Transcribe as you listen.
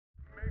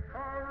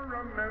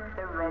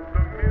member of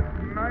the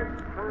midnight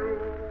crew.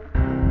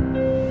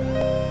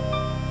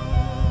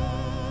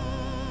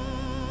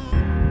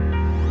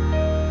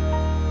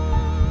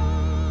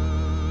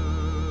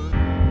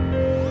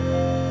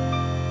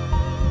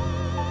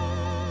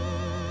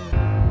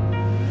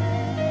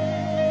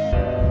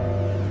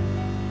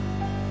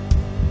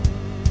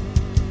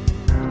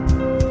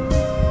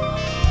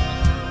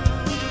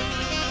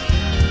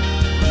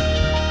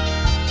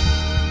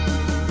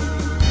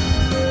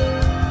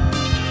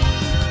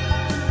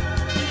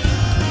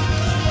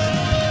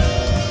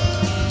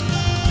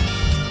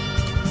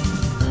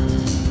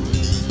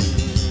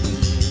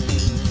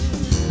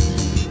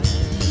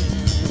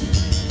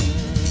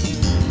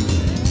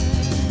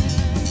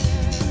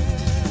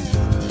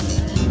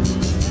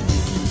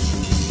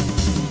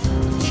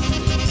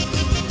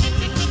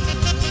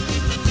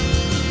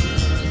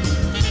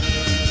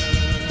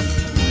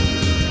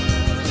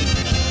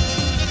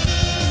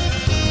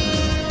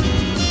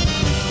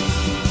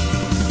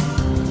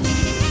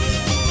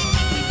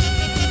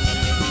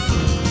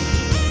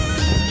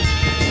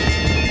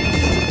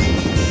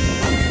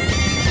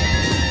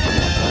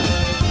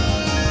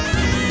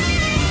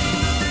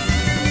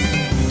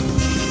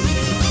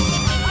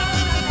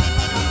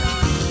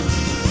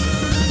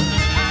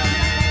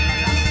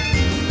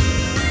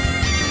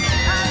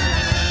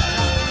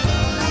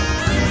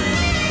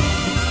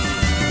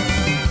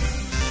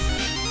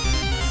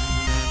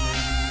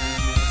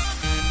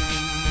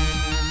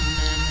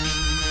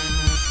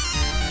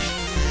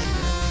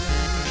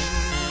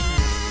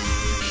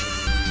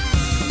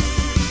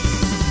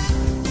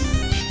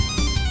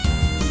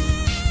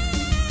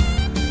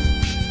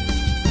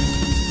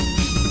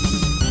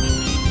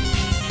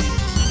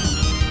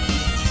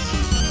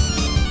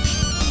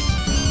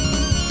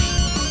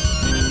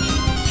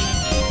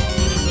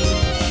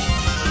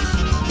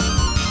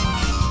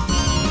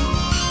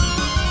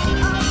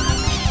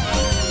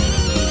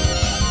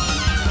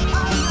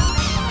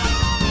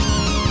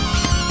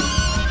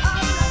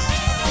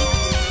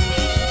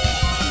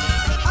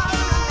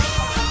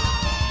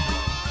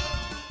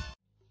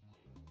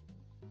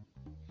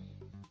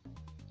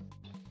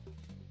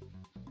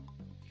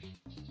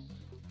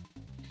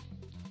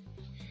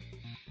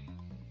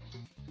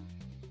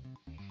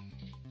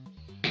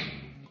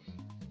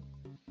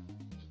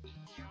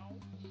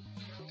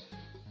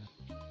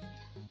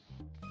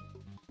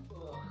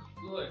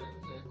 Горько.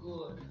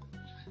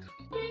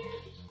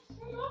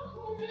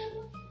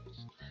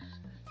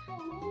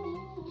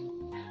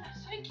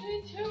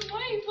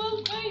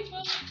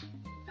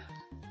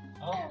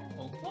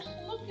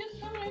 Послушайте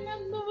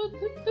современного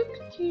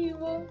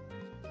детектива.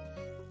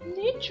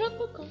 Ничего,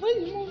 так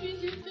возьму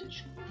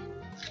визиточку.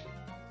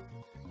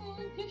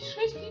 Здесь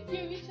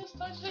 6,9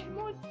 осталось 7.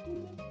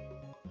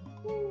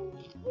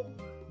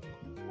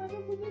 Надо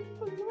будет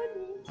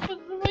позвонить.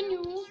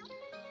 Позвоню.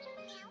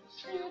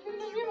 Серый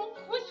номерок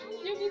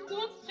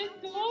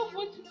 8922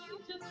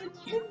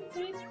 81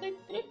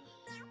 33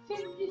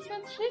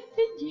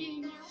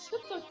 76,9. Все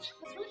точно.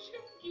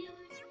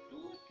 89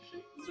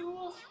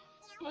 82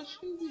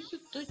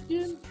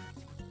 81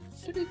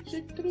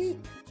 33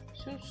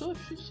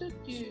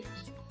 769.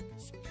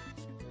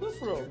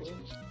 Попробуем.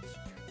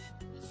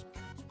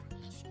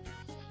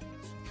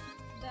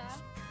 Да.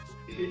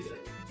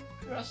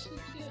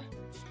 Здравствуйте.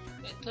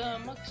 Это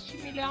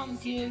Максимилиан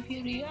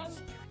Диаверьян,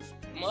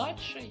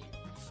 младший.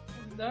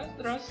 Да,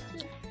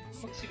 здравствуйте,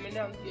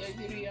 Максимилиан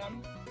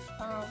Диаверьян.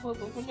 Вы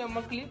бы меня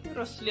могли бы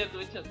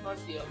расследовать одно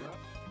дело?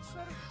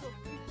 Хорошо,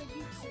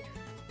 приходите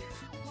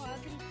по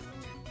адресу.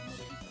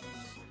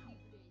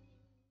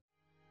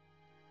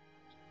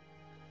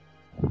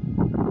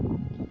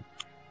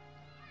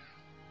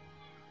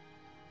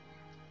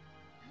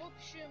 В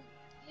общем,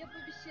 я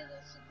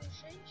побеседовал с этой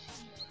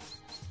женщиной.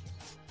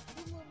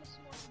 Думаю, мы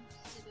сможем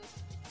беседовать.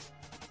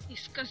 И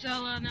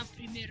сказала она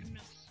примерно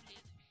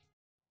следующее.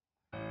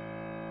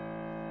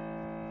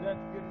 Ты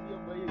осквернил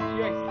мою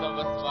честь,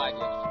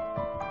 самозванец.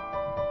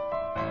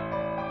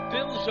 Ты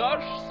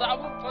лжешь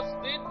самым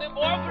постыдным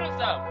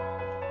образом.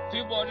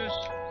 Ты можешь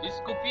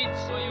искупить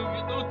свою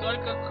вину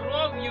только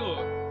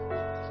кровью.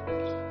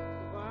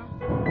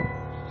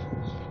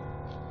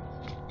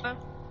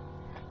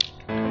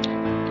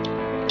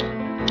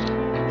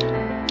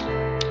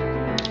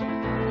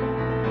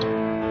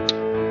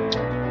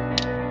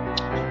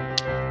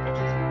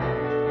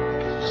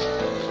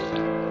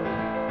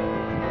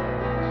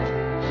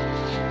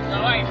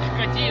 Давай,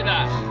 скотина!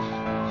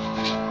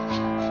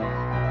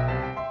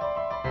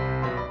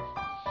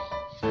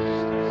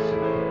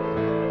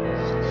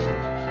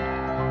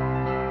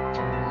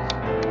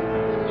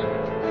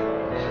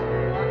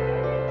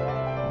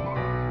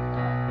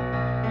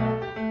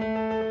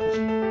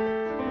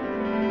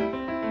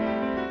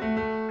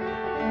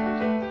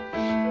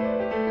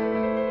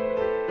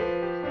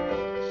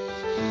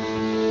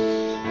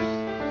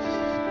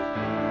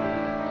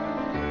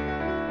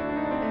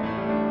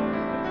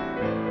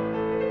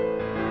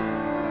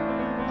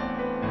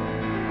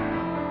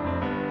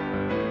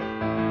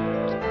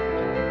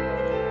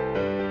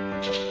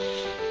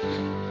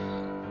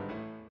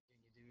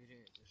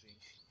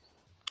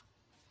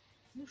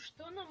 Ну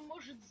что нам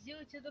может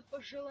сделать эта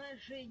пожилая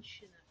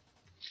женщина?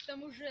 К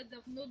тому же я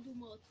давно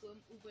думал о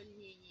твоем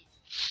увольнении.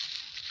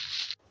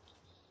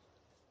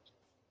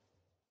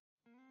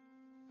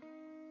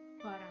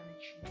 Пора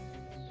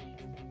начинать.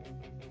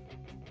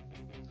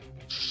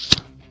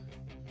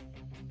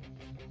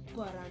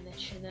 Пора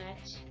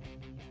начинать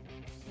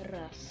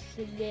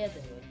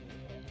расследование.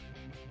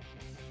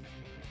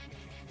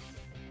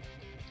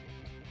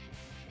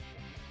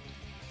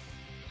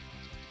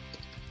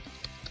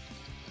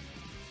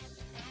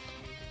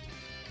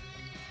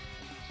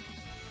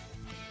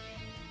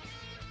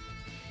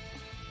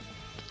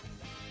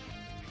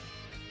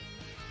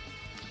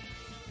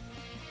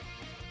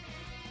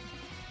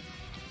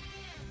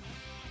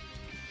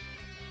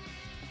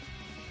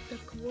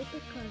 Так вот,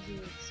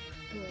 оказывается,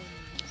 кто он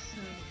на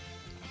самом.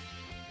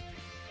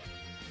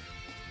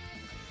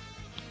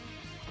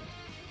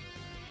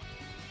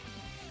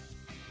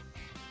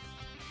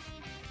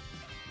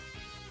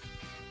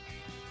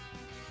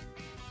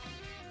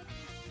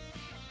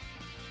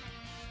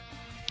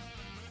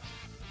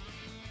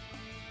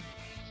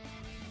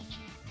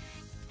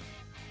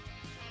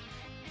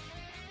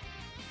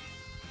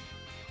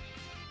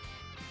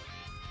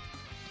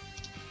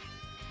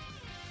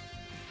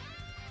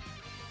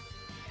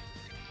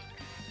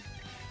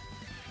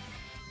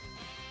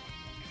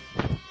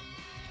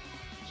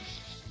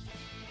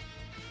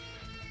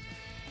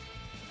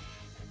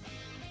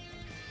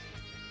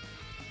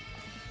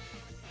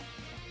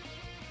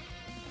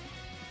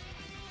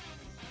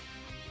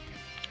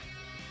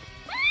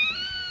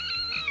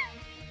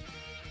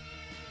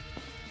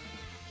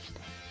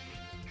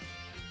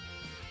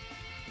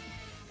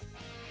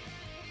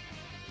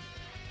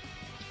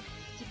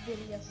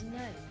 Теперь я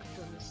знаю,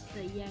 кто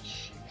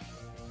настоящий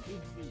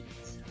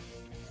убийца.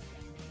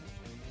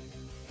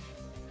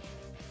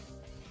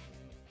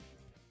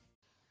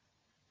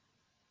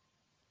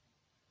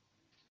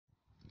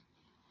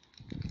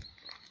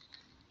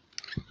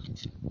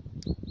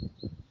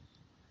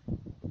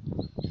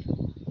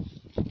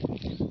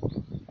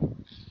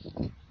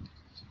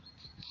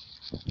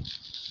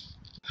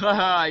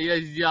 Ха-ха, я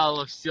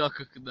сделала все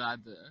как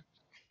надо.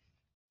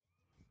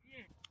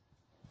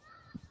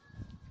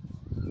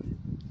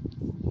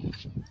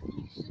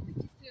 И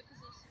все-таки ты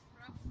оказался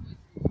прав, мой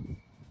друг.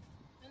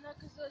 Она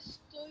оказалась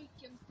той,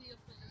 кем ты ее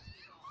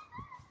подозревал.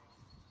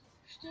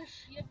 Что ж,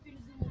 я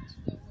передумал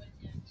тебя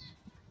увольнять.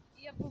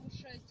 И я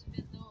повышаю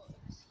тебя до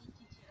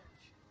расхитителя.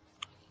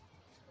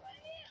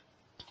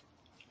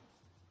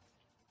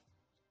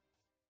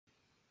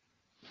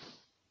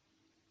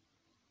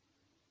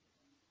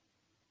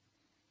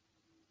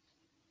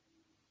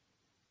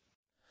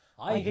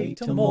 I hate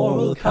a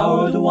moral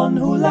coward, one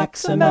who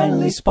lacks a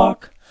manly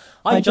spark.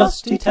 I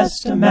just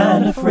detest a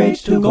man afraid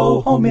to go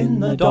home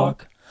in the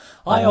dark.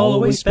 I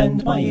always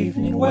spend my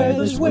evening where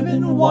there's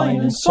women,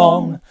 wine and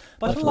song,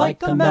 but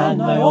like a man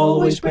I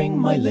always bring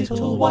my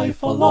little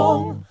wife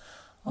along.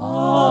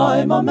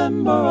 I'm a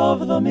member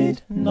of the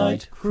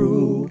midnight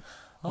crew.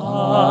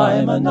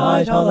 I'm a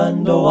night owl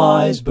and a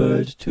wise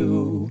bird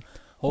too.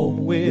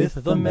 Home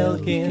with the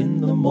milk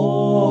in the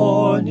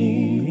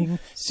morning,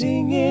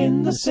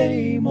 singing the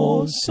same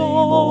old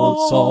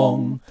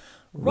song.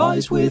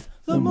 Rise with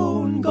the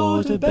moon,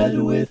 go to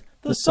bed with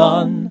the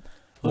sun.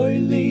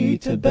 Early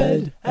to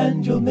bed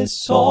and you'll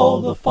miss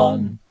all the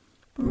fun.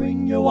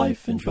 Bring your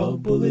wife in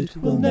trouble, it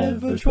will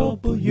never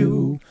trouble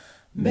you.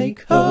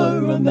 Make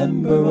her a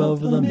member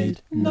of the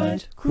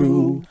midnight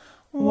crew.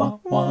 Wah,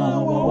 wah,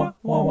 wah,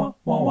 wah, wah,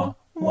 wah, wah,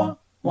 wah,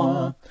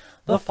 wah.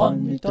 The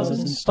fun, it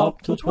doesn't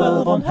stop till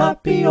 12 on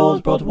happy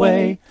old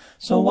Broadway.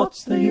 So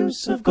what's the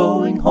use of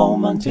going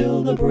home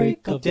until the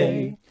break of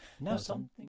day? Now something